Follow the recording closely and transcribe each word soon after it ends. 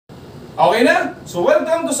Okay na? So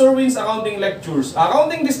welcome to Sir Win's Accounting Lectures.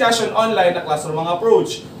 Accounting discussion online na classroom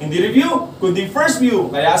approach. Hindi review, kundi first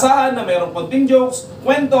view. Kaya asahan na mayroong konting jokes,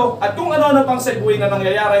 kwento, at kung ano-ano pang segwey na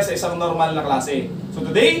nangyayari sa isang normal na klase. So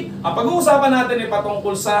today, ang pag-uusapan natin ay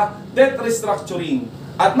patungkol sa debt restructuring.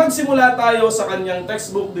 At magsimula tayo sa kanyang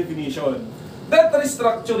textbook definition. Debt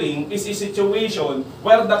restructuring is a situation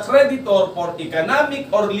where the creditor for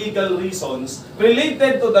economic or legal reasons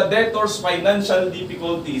related to the debtor's financial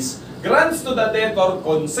difficulties grants to the debtor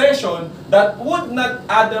concession that would not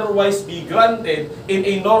otherwise be granted in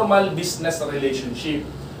a normal business relationship.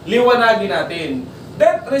 Liwanagin natin.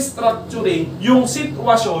 Debt restructuring, yung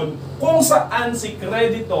sitwasyon kung saan si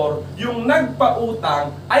creditor, yung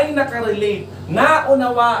nagpautang, ay nakarelate,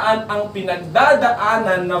 naunawaan ang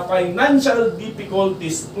pinagdadaanan na financial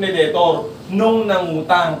difficulties ni debtor nung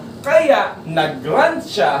nangutang. Kaya nag-grant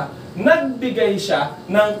siya, nagbigay siya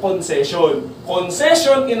ng concession.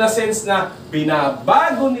 Concession in a sense na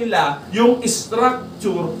binabago nila yung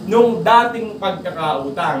structure nung dating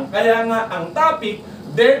pagkakautang. Kaya nga ang topic,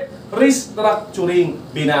 debt restructuring.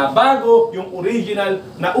 Binabago yung original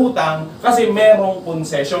na utang kasi merong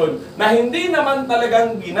concession na hindi naman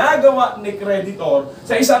talagang ginagawa ni creditor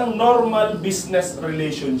sa isang normal business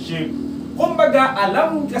relationship. Kumbaga,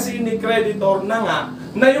 alam kasi ni creditor na nga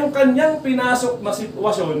na yung kanyang pinasok na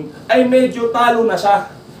sitwasyon ay medyo talo na siya.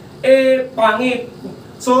 Pangit.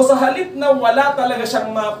 So, sa halip na wala talaga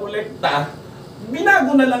siyang makolekta,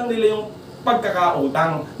 binago na lang nila yung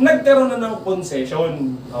pagkakautang. Nagkaroon na ng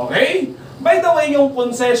concession. Okay? By the way, yung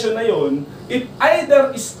concession na yun, it either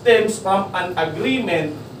stems from an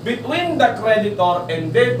agreement between the creditor and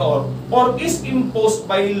debtor or is imposed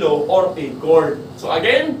by law or a court. So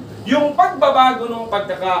again, yung pagbabago ng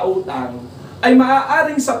pagkakautang ay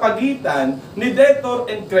maaaring sa pagitan ni debtor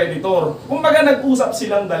and creditor. Kumbaga nag-usap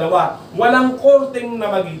silang dalawa. Walang korteng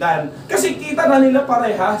na magitan. Kasi kita na nila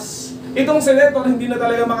parehas. Itong senator hindi na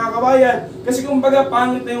talaga makakabayad kasi kumbaga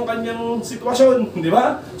pangit na yung kanyang sitwasyon, di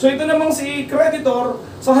ba? So ito namang si creditor,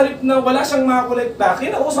 sa halip na wala siyang makakolekta,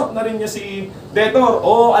 kinausap na rin niya si debtor,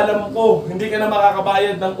 alam ko, hindi ka na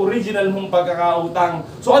makakabayad ng original mong pagkakautang.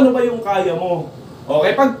 So ano ba yung kaya mo?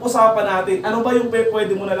 Okay, pag-usapan natin, ano ba yung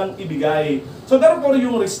pwede mo na lang ibigay? So therefore,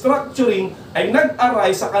 yung restructuring ay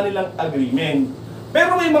nag-arise sa kanilang agreement.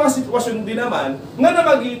 Pero may mga sitwasyon din naman na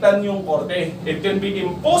namagitan yung korte. It can be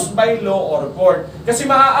imposed by law or court. Kasi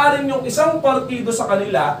maaaring yung isang partido sa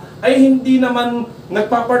kanila ay hindi naman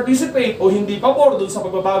nagpa-participate o hindi pabor doon sa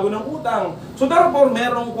pagbabago ng utang. So therefore,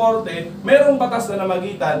 merong korte, merong batas na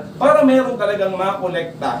namagitan para merong talagang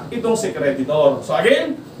makolekta itong si creditor. So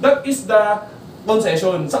again, that is the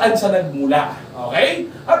concession. Saan siya nagmula? Okay?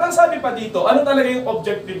 At ang sabi pa dito, ano talaga yung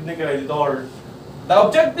objective ni creditor? The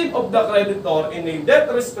objective of the creditor in a debt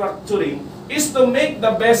restructuring is to make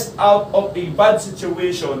the best out of a bad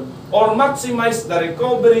situation or maximize the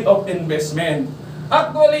recovery of investment.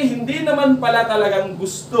 Actually, hindi naman pala talagang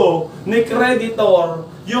gusto ni creditor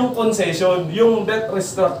yung concession, yung debt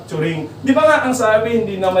restructuring. Di ba nga ang sabi,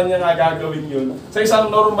 hindi naman niya nga gagawin yun sa isang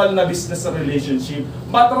normal na business relationship.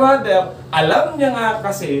 But rather, alam niya nga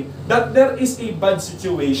kasi that there is a bad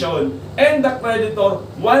situation and the creditor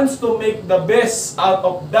wants to make the best out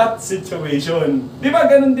of that situation. Di ba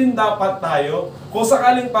ganun din dapat tayo? Kung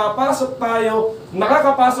sakaling papasok tayo,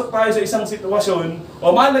 nakakapasok tayo sa isang sitwasyon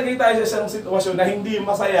o malagay tayo sa isang sitwasyon na hindi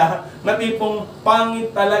masaya, na tipong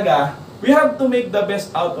pangit talaga, we have to make the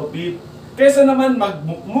best out of it. Kesa naman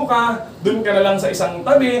magmukmuka, dun ka na lang sa isang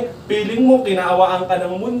tabi, piling mo, kinaawaan ka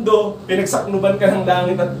ng mundo, pinagsakluban ka ng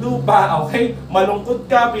langit at lupa, okay? Malungkot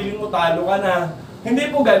ka, piling mo talo ka na.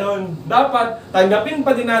 Hindi po ganun. Dapat tanggapin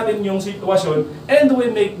pa din natin yung sitwasyon and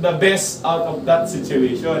we make the best out of that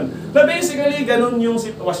situation. Na basically, ganun yung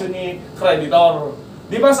sitwasyon ni creditor.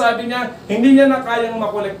 Di ba sabi niya, hindi niya na kayang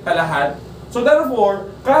makolekta lahat. So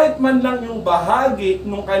therefore, kahit man lang yung bahagi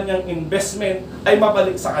ng kanyang investment ay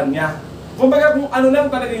mabalik sa kanya. Kumbaga kung ano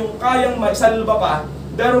lang talaga yung kayang maisalba pa,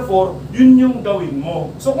 therefore, yun yung gawin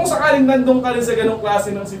mo. So kung sakaling nandun ka rin sa ganong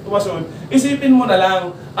klase ng sitwasyon, isipin mo na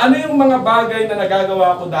lang, ano yung mga bagay na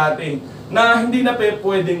nagagawa ko dati na hindi na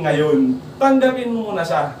pwedeng ngayon. Tanggapin mo muna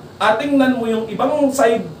siya. At tingnan mo yung ibang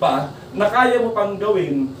side pa na kaya mo pang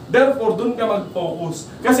gawin, therefore, dun ka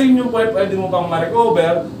mag-focus. Kasi yun yung pwede mo pang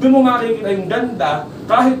ma-recover, dun mo makikita yung ganda,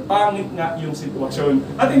 kahit pangit nga yung sitwasyon.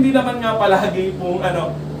 At hindi naman nga palagi pong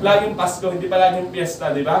laging Pasko, hindi palaging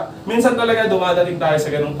piyesta, di ba? Minsan talaga dumadating tayo sa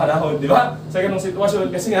ganung panahon, di ba? Sa ganung sitwasyon,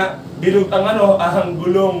 kasi nga, bilog ang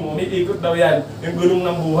gulong, umiikot daw yan, yung gulong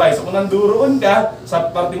ng buhay. So kung nanduroon ka sa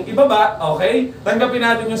parting ibaba, okay, tanggapin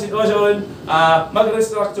natin yung sitwasyon,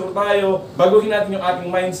 mag-restructure tayo, baguhin natin yung ating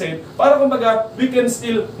mindset, para kumbaga, we can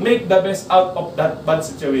still make the best out of that bad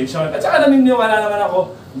situation. At saka naniniwala naman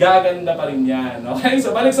ako, gaganda pa rin yan. Okay?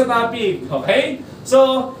 So balik sa topic. Okay?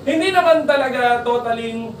 So, hindi naman talaga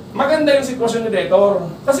totaling maganda yung sitwasyon ni debtor.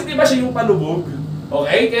 Kasi di ba siya yung palubog?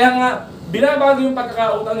 Okay? Kaya nga, binabago yung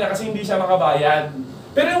pagkakautang niya kasi hindi siya makabayad.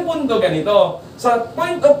 Pero yung punto ganito, sa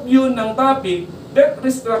point of view ng topic, debt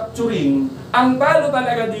restructuring, ang talo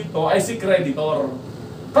talaga dito ay si creditor.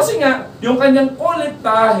 Kasi nga, yung kanyang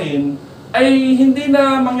kolektahin ay hindi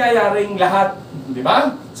na mangyayaring lahat. Di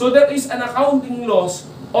ba? So, there is an accounting loss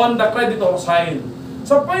on the creditor side.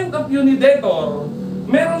 Sa point of view ni debtor,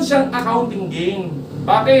 meron siyang accounting gain.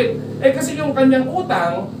 Bakit? Kasi yung kanyang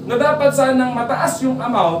utang na dapat sanang mataas yung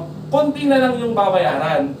amount, konti na lang yung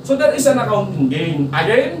babayaran. So there is an accounting gain.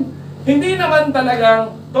 Again, hindi naman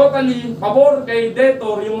talagang totally pabor kay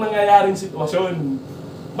debtor yung nangyayaring sitwasyon.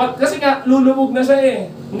 But kasi nga, lulubog na siya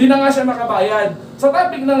Hindi na nga siya makabayad. Sa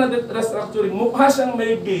topic ng debt restructuring, mukha siyang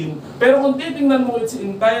may gain. Pero kung titingnan mo its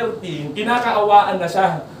entirety, kinakaawaan na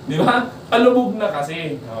siya. Di ba? Palubog na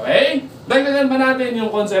kasi. Okay? Dagdagan pa natin yung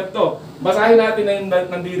konsepto. Basahin natin na yung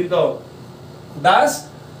nandito. Thus,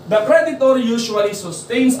 the creditor usually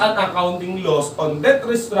sustains an accounting loss on debt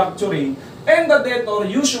restructuring and the debtor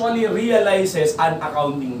usually realizes an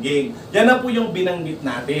accounting gain. Yan na po yung binanggit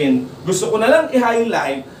natin. Gusto ko na lang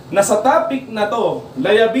i-highlight na sa topic na to,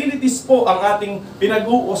 liabilities po ang ating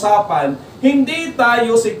pinag-uusapan, hindi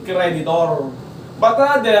tayo si creditor. But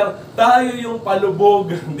rather, tayo yung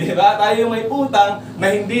palubog, di ba? Tayo may utang na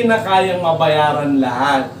hindi na kayang mabayaran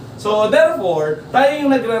lahat. So therefore, tayo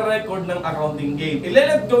yung nagre-record ng accounting gain.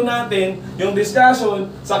 I-let go natin yung discussion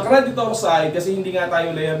sa creditor side kasi hindi nga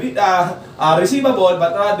tayo receivable,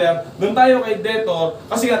 but rather, dun tayo kay debtor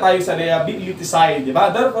kasi nga tayo sa liability side, di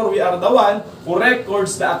ba? Therefore, we are the one who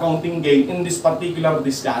records the accounting gain in this particular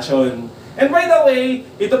discussion. And by the way,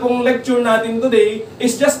 ito pong lecture natin today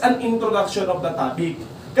is just an introduction of the topic.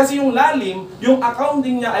 Kasi yung lalim, yung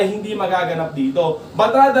accounting niya ay hindi magaganap dito.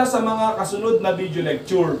 Batada sa mga kasunod na video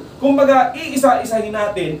lecture. Kumbaga, iisa-isahin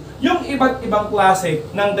natin yung iba't ibang klase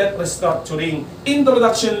ng debt restructuring.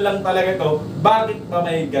 Introduction lang talaga ito, bakit pa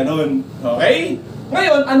may ganun. Okay?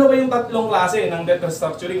 Ngayon, ano ba yung tatlong klase ng debt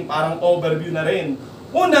restructuring? Parang overview na rin.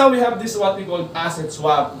 Una, we have this what we call asset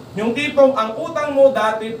swap. Yung tipong ang utang mo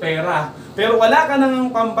dati pera, pero wala ka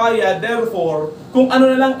nang pambayad, therefore, kung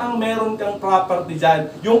ano na lang ang meron kang property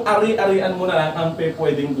dyan, yung ari-arian mo na lang ang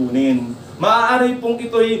pwedeng kunin. Maaari pong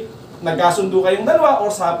ito'y nagkasundo kayong dalawa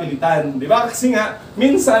o sapilitan. Di ba? Kasi nga,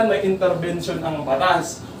 minsan may intervention ang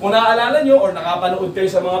batas. Kung naaalala nyo or nakapanood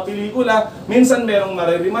kayo sa mga pelikula, minsan merong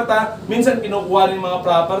maririmata, minsan kinukuha rin mga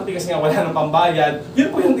property kasi nga wala nang pambayad.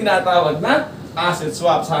 Yun po yung tinatawag na asset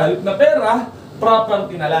swap. Sa halip na pera,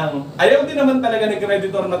 property na lang. Ayaw din naman talaga ni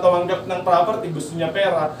creditor na tumanggap ng property, gusto niya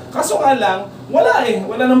pera. Kaso nga lang, wala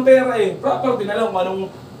ng pera Property na lang kung anong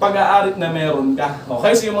pag-aarit na meron ka.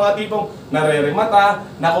 Okay, so yung mga tipong nareremata,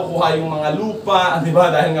 nakukuha yung mga lupa, di ba,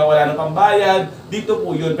 dahil nga wala ng pambayad, dito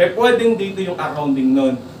po yun. Pero pwedeng dito yung accounting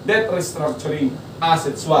nun. Debt restructuring,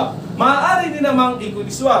 asset swap. Maaari din namang equity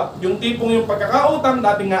swap. Yung tipong yung pagkakautang,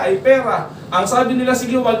 dati nga ay pera. Ang sabi nila,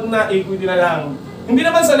 sige, wag na, equity na lang. Hindi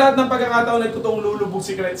naman sa lahat ng pagkakataon ay totoong lulubog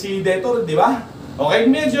si debtor, di ba? Okay,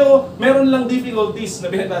 medyo meron lang difficulties na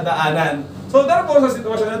pinagdadaanan. So therefore, sa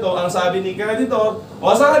sitwasyon na to, ang sabi ni creditor,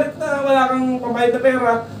 sa halip na wala kang pambayad na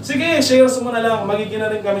pera, sige, shares mo na lang, magiging na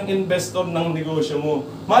rin kaming investor ng negosyo mo.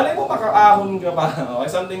 Malay mo, makaahon ka pa. Okay,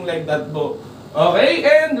 something like that po. Okay,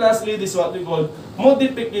 and lastly, this is what we call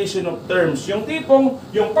modification of terms. Yung tipong,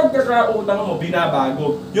 yung pagkakautang mo,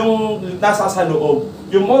 binabago. Yung nasa sa loob.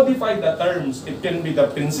 You modify the terms. It can be the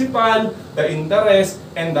principal, the interest,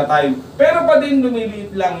 and the time. Pero pa din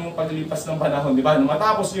lumiliit lang yung paglipas ng panahon, di ba? Nung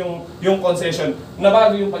matapos yung concession,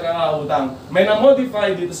 nabago yung pagkakautang. May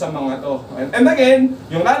na-modify dito sa mga to. And again,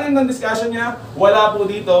 yung lalim ng discussion niya, wala po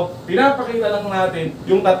dito. Pinapakita lang natin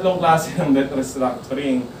yung tatlong klase ng debt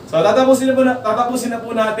restructuring. So, tatapusin na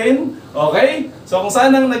po natin. Okay? So, kung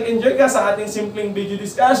sanang nag-enjoy ka sa ating simpleng video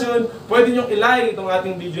discussion, pwede nyo i-like itong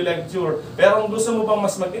ating video lecture. Pero kung gusto mo pang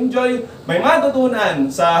mas mag-enjoy, may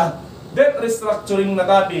matutunan sa debt restructuring na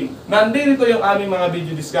topic, nandito yung aming mga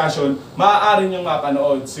video discussion, maaari nyong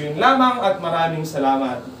mapanood. So, yun lamang at maraming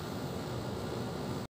salamat.